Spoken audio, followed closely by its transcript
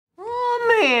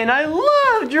man, I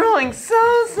love drawing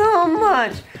so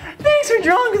much. Thanks for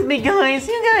drawing with me, guys.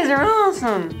 You guys are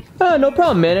awesome. No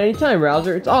problem, man. Anytime,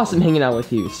 Rouser. It's awesome hanging out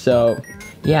with you. So,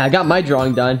 yeah, I got my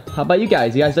drawing done. How about you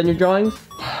guys? You guys done your drawings?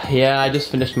 Yeah, I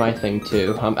just finished my thing,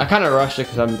 too. I kind of rushed it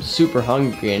because I'm super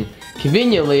hungry, and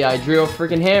conveniently, I drew a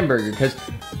freaking hamburger because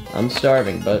I'm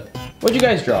starving. But what'd you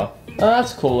guys draw?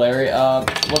 That's cool, Larry.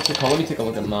 What's it called? Let me take a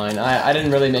look at mine. I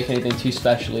didn't really make anything too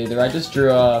special either. I just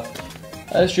drew a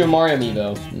Mario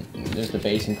amiibo. There's the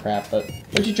base and crap, but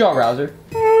what'd you draw, Rouser?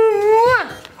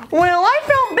 Well, I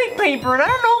found big paper, and I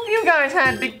don't know if you guys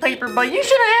had big paper, but you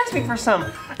should have asked me for some.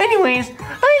 Anyways,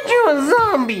 I drew a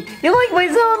zombie. You like my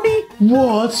zombie?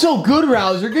 Whoa, that's so good,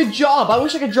 Rouser. Good job. I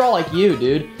wish I could draw like you,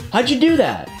 dude. How'd you do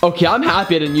that? Okay, I'm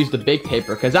happy I didn't use the big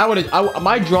paper, because that would've,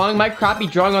 my crappy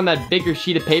drawing on that bigger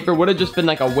sheet of paper would've just been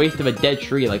like a waste of a dead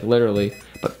tree, like literally.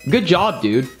 But good job,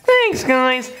 dude. Thanks,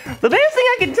 guys. The best thing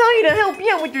I can tell you to help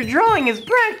you out with your drawing is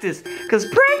practice, because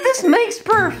practice makes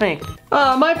perfect.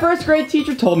 My first grade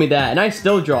teacher told me that, and I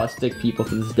still draw stick people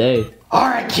to this day.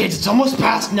 Alright kids, it's almost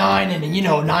past 9, and you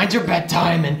know, 9's your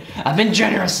bedtime, and I've been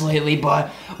generous lately,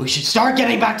 but we should start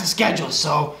getting back to schedule,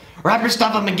 so wrap your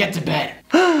stuff up and get to bed.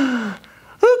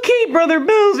 Okay, Brother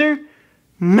Bowser.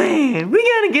 Man, we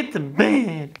gotta get to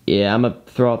bed. Yeah, I'm gonna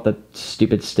throw out the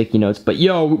stupid sticky notes, but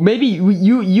yo, maybe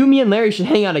you, me, and Larry should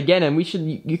hang out again, and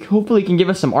you hopefully can give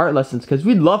us some art lessons, because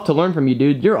we'd love to learn from you,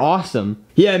 dude. You're awesome.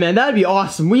 Yeah, man, that'd be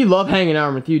awesome. We love hanging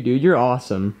out with you, dude. You're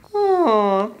awesome.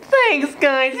 Oh, thanks,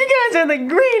 guys. You guys are the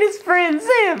greatest friends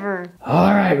ever.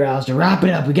 Alright, Rouser, wrap it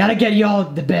up. We gotta get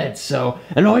y'all to bed, so...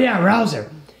 And oh yeah,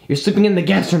 Rouser, you're sleeping in the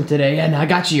guest room today, and I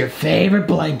got you your favorite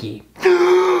blankie.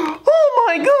 Oh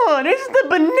my god, it's the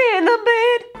banana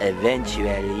bed?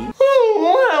 Eventually. Oh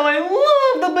wow, I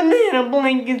love the banana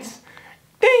blankets.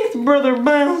 Thanks, Brother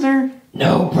Bowser.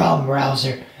 No problem,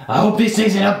 Rouser. I hope these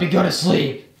things can help you go to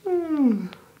sleep.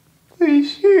 I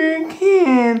sure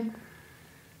can.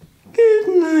 Good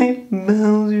night,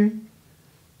 Bowser.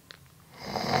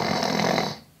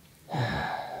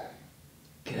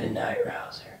 Good night,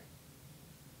 Rouser.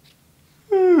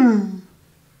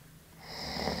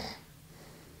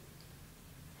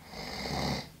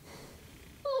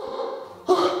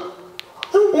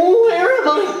 Where am I?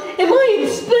 Am I in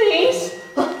space?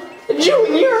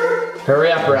 Junior?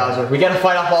 Hurry up, Rouser. We gotta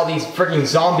fight off all these freaking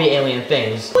zombie alien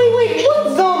things. Wait,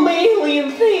 what zombie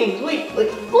alien things? Wait.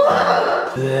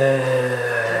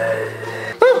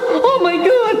 Oh my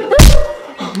god!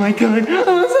 Oh my god,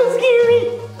 oh, so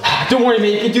scary! Don't worry,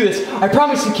 man, you can do this. I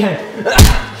promise you can.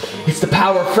 It's the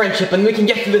power of friendship, and we can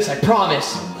get through this, I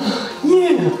promise.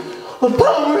 Yeah, the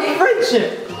power of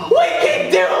friendship! We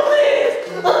can do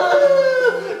this!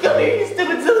 Come here, you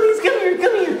stupid zombies!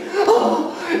 Come here!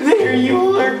 Oh, there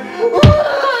you are!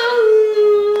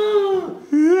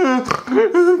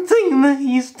 Take that,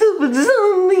 you stupid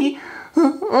zombie!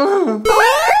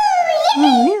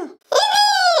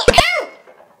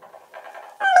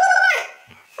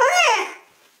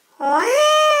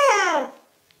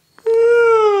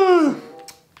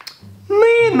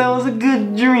 Man, that was a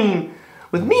good dream.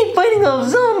 With me fighting off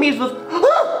zombies with...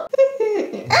 Oh,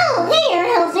 hey,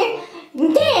 Rouser.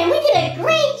 Damn, we did a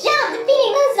great job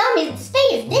defeating those zombies in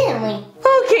space, didn't we?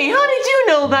 Okay, how did you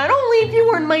know that? Only if you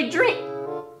were in my dream.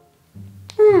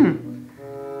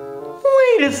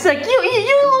 Wait a sec,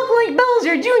 you look like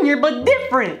Bowser Jr., but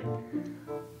different.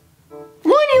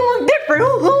 Why do you look different?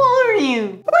 Who are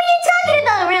you? What are you talking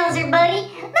about, Rouser, buddy?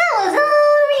 That was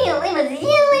all real. It was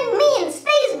you and me in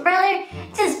space, brother.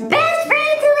 Just best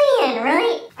friends till the end,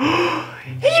 right?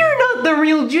 You're not the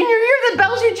real Junior. You're the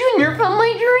Bowser Jr. from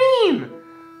my dream.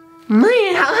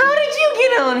 Man, how did you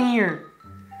get out here?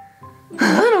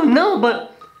 I don't know,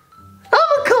 but I'm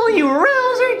gonna call you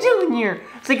Bowser Jr.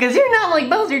 Because you're not like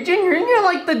Bowser Jr. and you're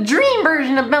like the dream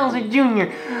version of Bowser Jr.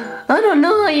 I don't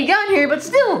know how you got here, but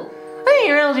still. Hey,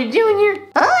 Bowser Jr.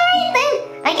 Alright then,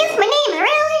 I guess my name's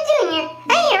Rouser Jr.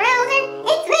 Hey, Rouser,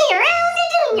 it's me, Rouser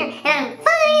Jr. And I'm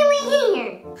finally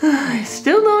here. I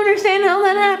still don't understand how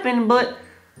that happened, but...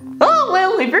 Oh,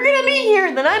 well, if you're gonna be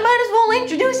here, then I might as well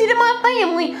introduce you to my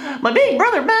family. My big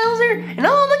brother Bowser, and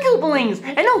all the Koopalings.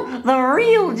 And oh, the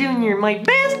real Junior, my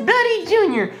best buddy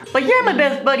Junior. But you're my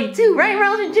best buddy too, right,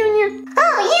 Bowser Jr.?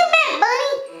 Oh, you bet,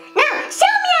 buddy. Now,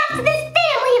 show me off to this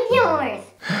family of yours.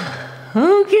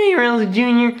 Okay, Bowser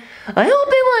Jr. I hope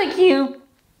they like you.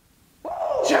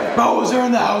 Chef Bowser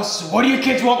in the house. What do you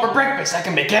kids want for breakfast? I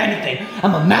can make anything.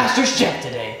 I'm a master chef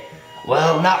today.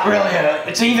 Well, not really.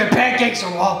 It's either pancakes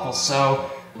or waffles, so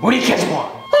what do you kids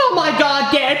want? Oh my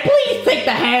god, Dad, please take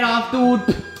the hat off, dude.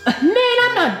 Man,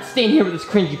 I'm not staying here with this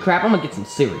cringy crap. I'm gonna get some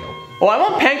cereal. Oh, I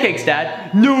want pancakes,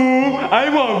 Dad. No, I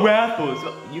want waffles.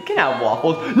 You can have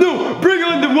waffles. No, bring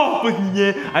on the waffles.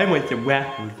 Yeah, I want some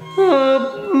waffles.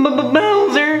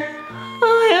 Bowser,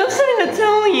 I have something to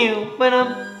tell you, but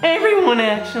everyone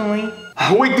actually.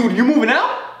 Wait, dude, you moving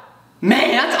out?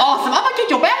 Man, that's awesome. I'm gonna kick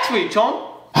your back sweep, Chong.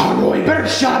 Oh, Roy, you better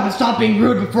shut up and stop being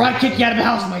rude before I kick you out of the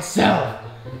house myself.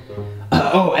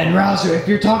 Oh, and Rouser, if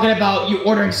you're talking about you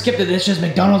ordering skip the dishes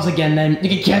McDonald's again, then you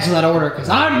can cancel that order, because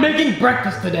I'm making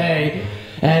breakfast today.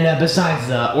 And besides,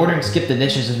 ordering skip the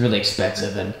dishes is really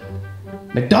expensive, and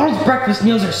McDonald's breakfast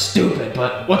meals are stupid,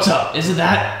 but what's up? Is it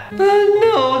that?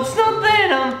 No, it's not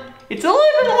that. It's a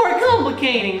little bit more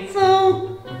complicated,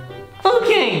 so...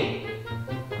 Okay.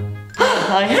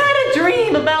 I had a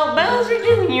dream about Bowser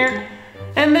Jr.,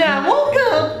 and then I woke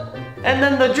up, and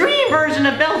then the dream version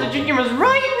of Bowser Jr. was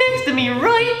right next to me,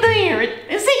 right there.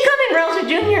 Is he coming, Bowser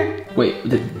Jr.? Wait,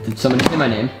 did somebody say my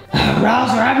name?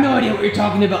 Rouser, I have no idea what you're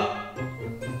talking about.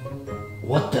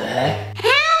 What the heck?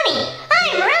 Howdy,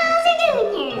 I'm Bowser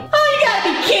Jr. Oh, you gotta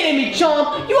be kidding me,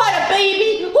 Chomp! You had a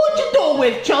baby? Who'd you do it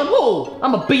with, Chomp? Who?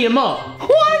 I'ma beat him up.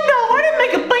 What? No, I didn't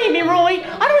make a baby, Roy.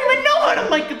 I don't even know how to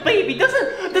make a baby. Doesn't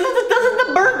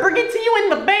the bird bring it to you in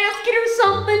the basket or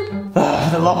something?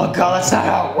 For the love of God, that's not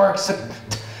how it works.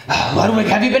 Ludwig,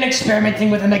 have you been experimenting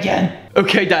with him again?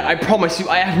 Okay, Dad, I promise you,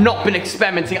 I have not been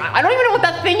experimenting. I don't even know what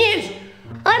that thing is.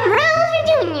 I'm Bowser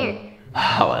Jr.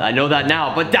 Oh, I know that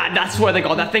now, but Dad, I swear to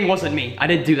God, that thing wasn't me. I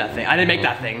didn't do that thing. I didn't make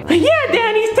that thing. Yeah,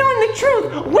 Dad, he's telling the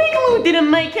truth. Wigglu didn't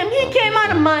make him. He came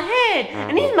out of my head,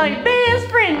 and he's my best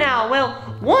friend now. Well,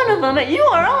 one of them. You're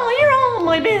all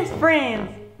my best friends.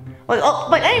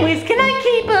 But anyways, can I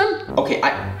keep him? Okay,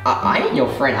 I ain't your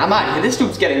friend. I'm out of here. This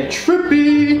dude's getting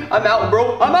trippy. I'm out,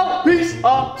 bro. I'm out. Peace.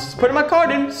 Just putting my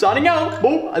card in. Signing out.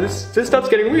 Boom. This stuff's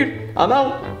getting weird. I'm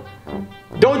out.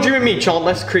 Don't dream of me, Chomp.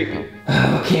 That's creepy.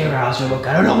 Okay, Rouser, look,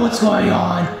 I don't know what's going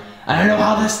on. I don't know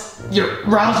how your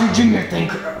Rouser Jr. thing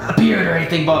appeared or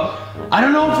anything, but I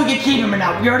don't know if we can keep him or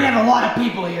not. We already have a lot of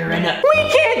people here, and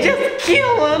we can't just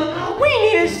kill him. We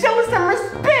need to show some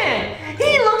respect.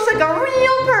 He looks like a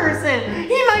real person.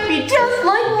 He might be just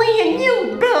like me and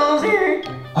you, Bowser.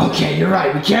 Okay, you're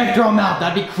right. We can't throw him out.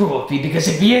 That'd be cruelty, because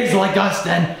if he is like us,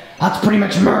 then that's pretty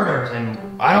much murder, and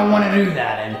I don't want to do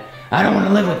that, and I don't want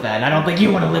to live with that, and I don't think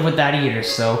you want to live with that either,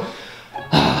 so...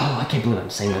 I can't believe I'm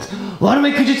saying this.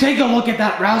 Ludwig, could you take a look at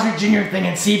that Rouser Jr. thing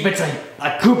and see if it's a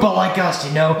Koopa like us,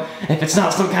 you know? If it's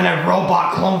not some kind of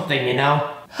robot clone thing, you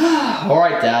know?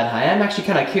 Alright, Dad, I am actually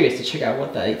kind of curious to check out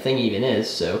what that thing even is,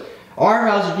 so... Alright,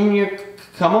 Rouser Jr.,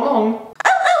 come along.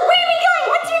 Oh, where are we going?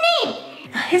 What's your name?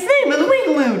 His name is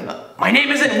Wigglu. My name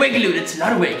isn't Wigglu, it's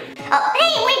Ludwig. Oh,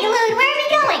 hey, Wigglu, where are we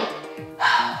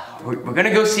going? We're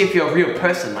gonna go see if you're a real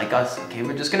person like us, okay?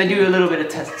 We're just gonna do a little bit of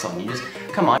tests on you. Just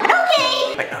come on.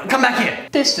 Okay. Wait, come back here.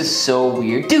 This is so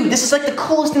weird. Dude, this is like the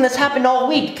coolest thing that's happened all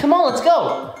week. Come on, let's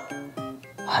go.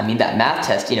 I mean, that math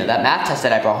test, that math test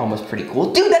that I brought home was pretty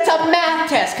cool. Dude, that's a math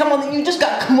test. Come on, you just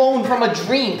got cloned from a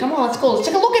dream. Come on, let's go. Let's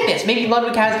take a look at this. Maybe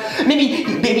Ludwig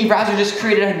maybe Rouser just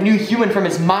created a new human from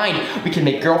his mind. We can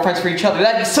make girlfriends for each other.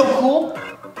 That'd be so cool.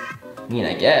 I mean,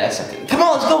 I guess. Okay. Come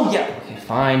on, let's go. Yeah. Okay,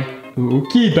 fine.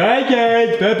 Okay, bye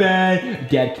guys, bye-bye.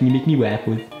 Dad, can you make me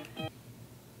waffles?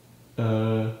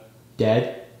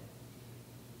 Dad?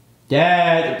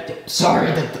 Dad? Sorry,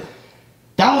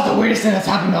 that was the weirdest thing that's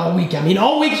happened all week. I mean,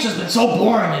 all week's just been so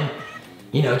boring,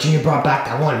 and, Junior brought back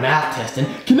that one math test, and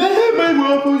can I have my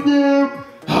waffles now?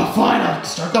 Oh, fine, I'll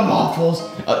start the waffles.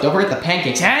 Don't forget the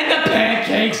pancakes. And the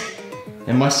pancakes!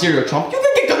 And my cereal, Chomp. You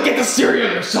think you could get the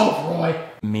cereal yourself, Roy?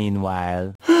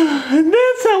 Meanwhile.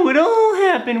 That's how it all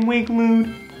happened,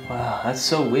 Wigglu. Wow, that's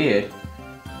so weird.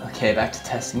 Okay, back to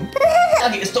testing.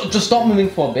 Okay, just stop moving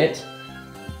for a bit.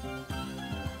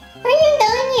 Are you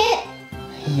done yet?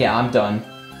 Yeah, I'm done.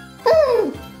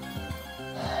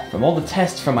 From all the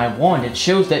tests from my wand, it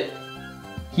shows that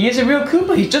he is a real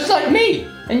Koopa. He's just like me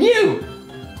and you.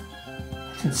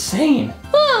 That's insane.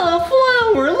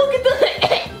 Oh, flower! Look at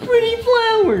the pretty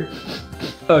flower.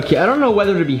 Okay, I don't know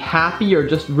whether to be happy or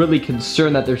just really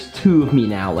concerned that there's two of me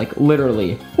now, like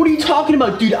literally. What are you talking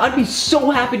about, dude? I'd be so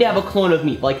happy to have a clone of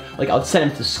me. Like I'd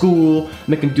send him to school,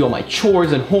 make him do all my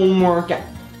chores and homework.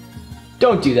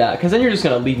 Don't do that, because then you're just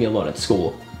gonna leave me alone at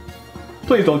school.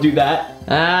 Please don't do that.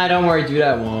 Don't worry, dude,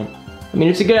 I won't. I mean,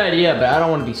 it's a good idea, but I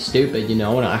don't want to be stupid, I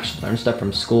want to actually learn stuff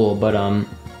from school, but I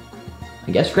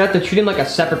guess we're gonna have to treat him like a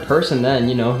separate person then,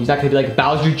 He's not gonna be like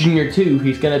Bowser Jr. too,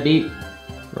 he's gonna be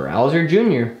Rouser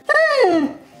Jr.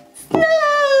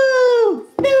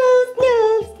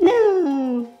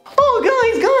 Oh,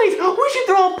 guys, we should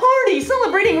throw a party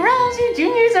celebrating Rouser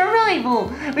Jr.'s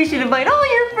arrival. we should invite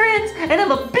all your friends and have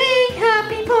a big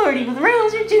happy party with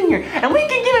Rouser Jr. And we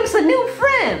can get him some new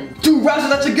friends. Dude, Rouser,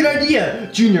 that's a good idea.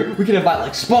 Junior, we can invite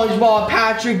like SpongeBob,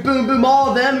 Patrick, Boom Boom, all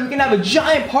of them. We can have a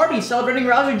giant party celebrating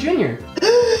Rouser Jr.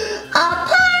 A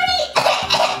party?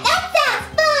 That sounds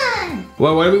fun!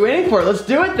 Well, what are we waiting for? Let's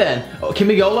do it then. Oh, can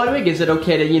we go, Ludwig? Is it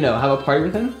okay to, have a party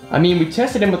with him? I mean, we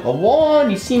tested him with the wand.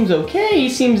 He seems okay. He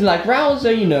seems like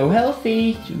Rouser,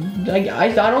 healthy. I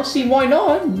don't see why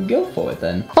not. Go for it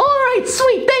then. All right,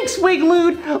 sweet. Thanks,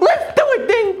 Wiglude. Let's do it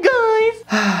then, guys.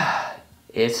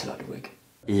 It's Ludwig.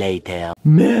 Later.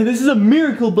 Man, this is a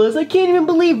miracle, Buzz. I can't even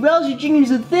believe Rouser Jr. is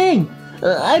a thing.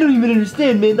 I don't even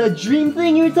understand, man. That dream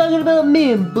thing you were talking about,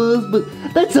 man, Buzz. But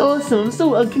that's awesome.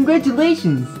 So,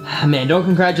 congratulations. Man, don't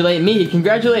congratulate me.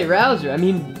 Congratulate Rouser. I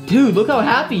mean, dude, look how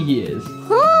happy he is.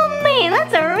 Oh man,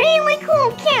 that's a really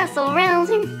cool castle,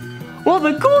 Rouser. Well,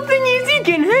 the cool thing is you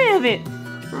can have it.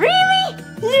 Really?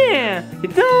 Yeah,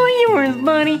 it's all yours,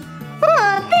 buddy.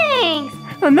 Oh, thanks.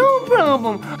 No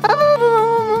problem.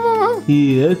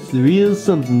 Yeah, that's real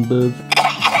something, Buzz.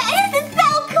 This is so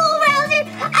cool, Rouser.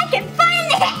 I can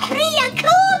finally be a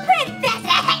cool princess.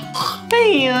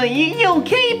 Hey, you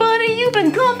okay, buddy? You've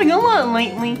been coughing a lot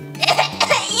lately.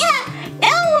 Yeah,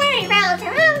 don't worry,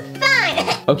 Rouser. I'm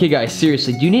fine. Okay, guys,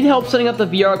 seriously, do you need help setting up the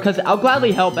VR? Because I'll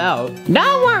gladly help out.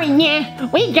 Don't worry, yeah,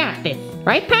 we got this.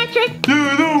 Right, Patrick?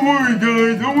 Yeah, don't worry,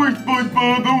 guys. Don't worry,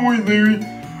 SpongeBob. Don't worry, Larry.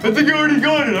 I think I already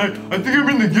got it. I think I'm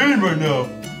in the game right now.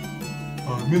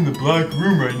 I'm in the black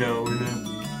room right now, and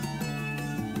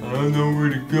I don't know where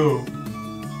to go.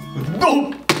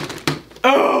 Oh!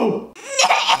 Ow!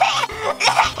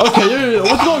 Okay, yo,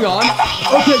 what's going on?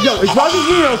 Okay, yo, is Rouser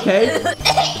Jr. okay?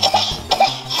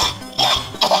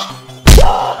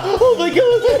 Oh my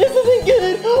god, this isn't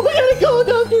good. We gotta call a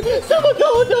doctor. Someone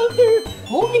call a doctor.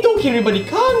 Okie dokie, everybody,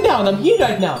 calm down. I'm here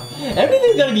right now.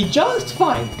 Everything's gonna be just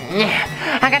fine.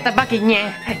 I got the bucket,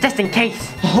 yeah, just in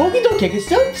case. Okie dokie, I can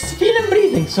still feel him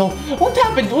breathing. So, what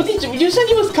happened? You said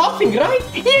he was coughing, right?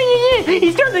 Yeah.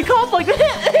 He started to cough like that.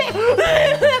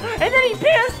 And then he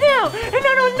passed out. And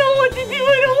I don't know what to do.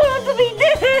 I don't want to be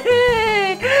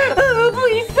dead. Oh,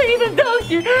 please save him,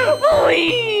 doctor.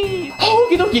 Please.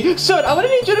 Okie dokie, sir, I'm gonna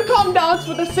need you to calm down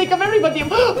for the sake of everybody.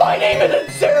 My name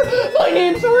isn't Sir. My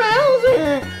name's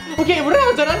Rouser. Okay,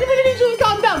 Rouser, I'm gonna need you to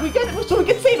calm down. So we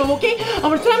can save him, okay? I'm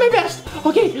gonna try my best.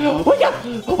 Okay, wake up!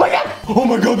 Wake up! Oh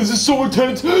my god, this is so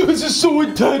intense! This is so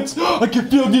intense! I can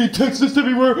feel the intenseness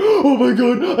everywhere! Oh my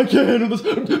god, I can't handle this!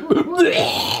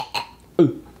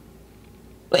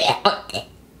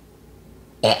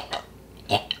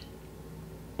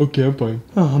 Okay, I'm fine.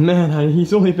 Oh man,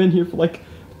 he's only been here for like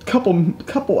a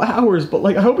couple hours, but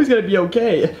like I hope he's gonna be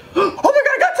okay. Oh my god,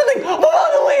 I got something! I'm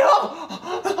on the way up!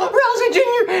 Rouser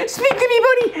Jr., speak to me,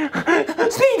 buddy!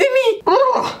 Speak to me!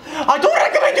 I don't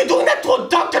recommend you doing that to a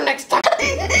doctor next time!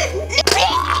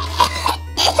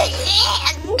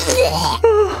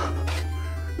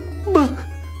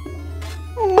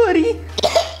 Buddy.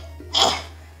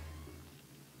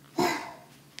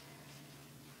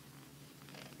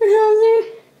 Rouser,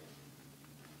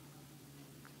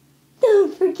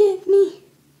 don't forget me.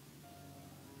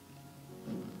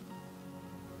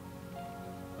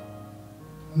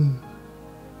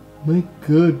 My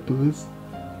god, Buzz.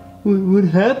 What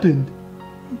happened?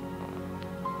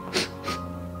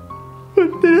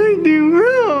 What did I do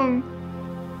wrong?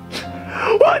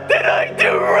 What did I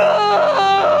do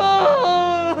wrong?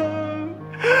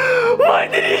 Why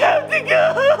did he have to go?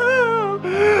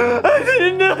 I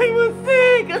didn't know he was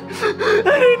sick.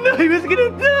 I didn't know he was gonna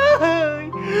die.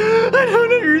 I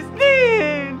don't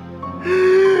understand.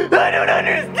 I don't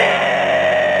understand.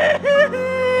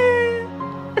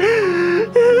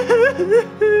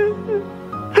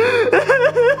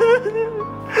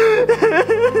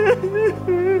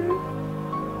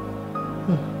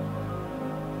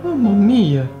 Mamma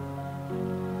mia.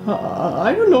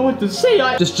 I don't know what to say.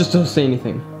 Just don't say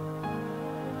anything.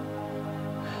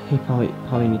 He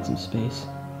probably needs some space.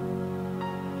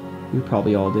 We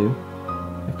probably all do.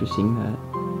 After seeing that.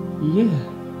 Yeah.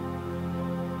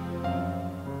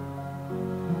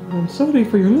 I'm sorry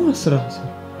for your loss, Rouser.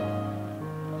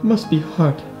 It must be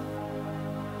hard.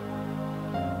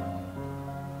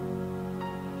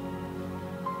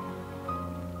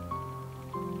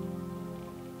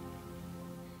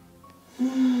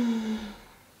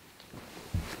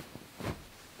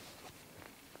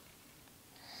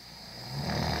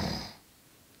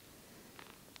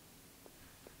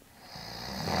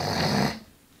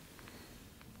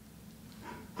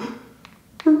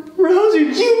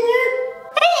 Rouser Jr.?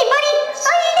 Hey, buddy,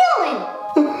 how you doing?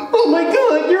 Oh my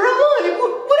god, you're alive!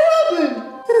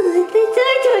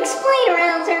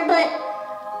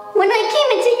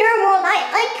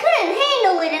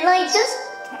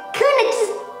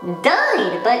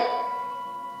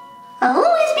 I'll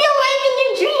always be alive in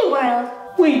your dream world.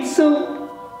 Wait, so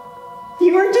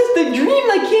you were just a dream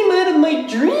that came out of my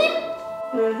dream?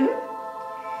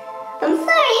 I'm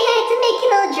sorry I had to make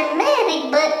it all dramatic,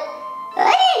 but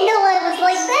I didn't know I was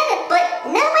like that, but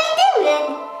now I do then.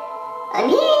 I'm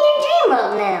here in your dream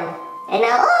world now, and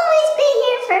I'll always be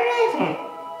here forever.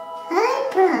 I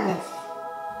promise.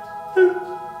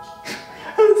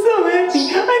 I'm so happy.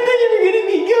 I thought you were gonna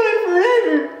be gone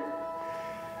forever.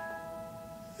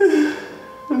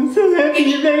 I'm so happy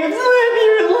you're back. I'm so happy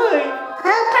you're alive.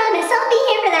 I'll promise I'll be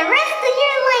here for the rest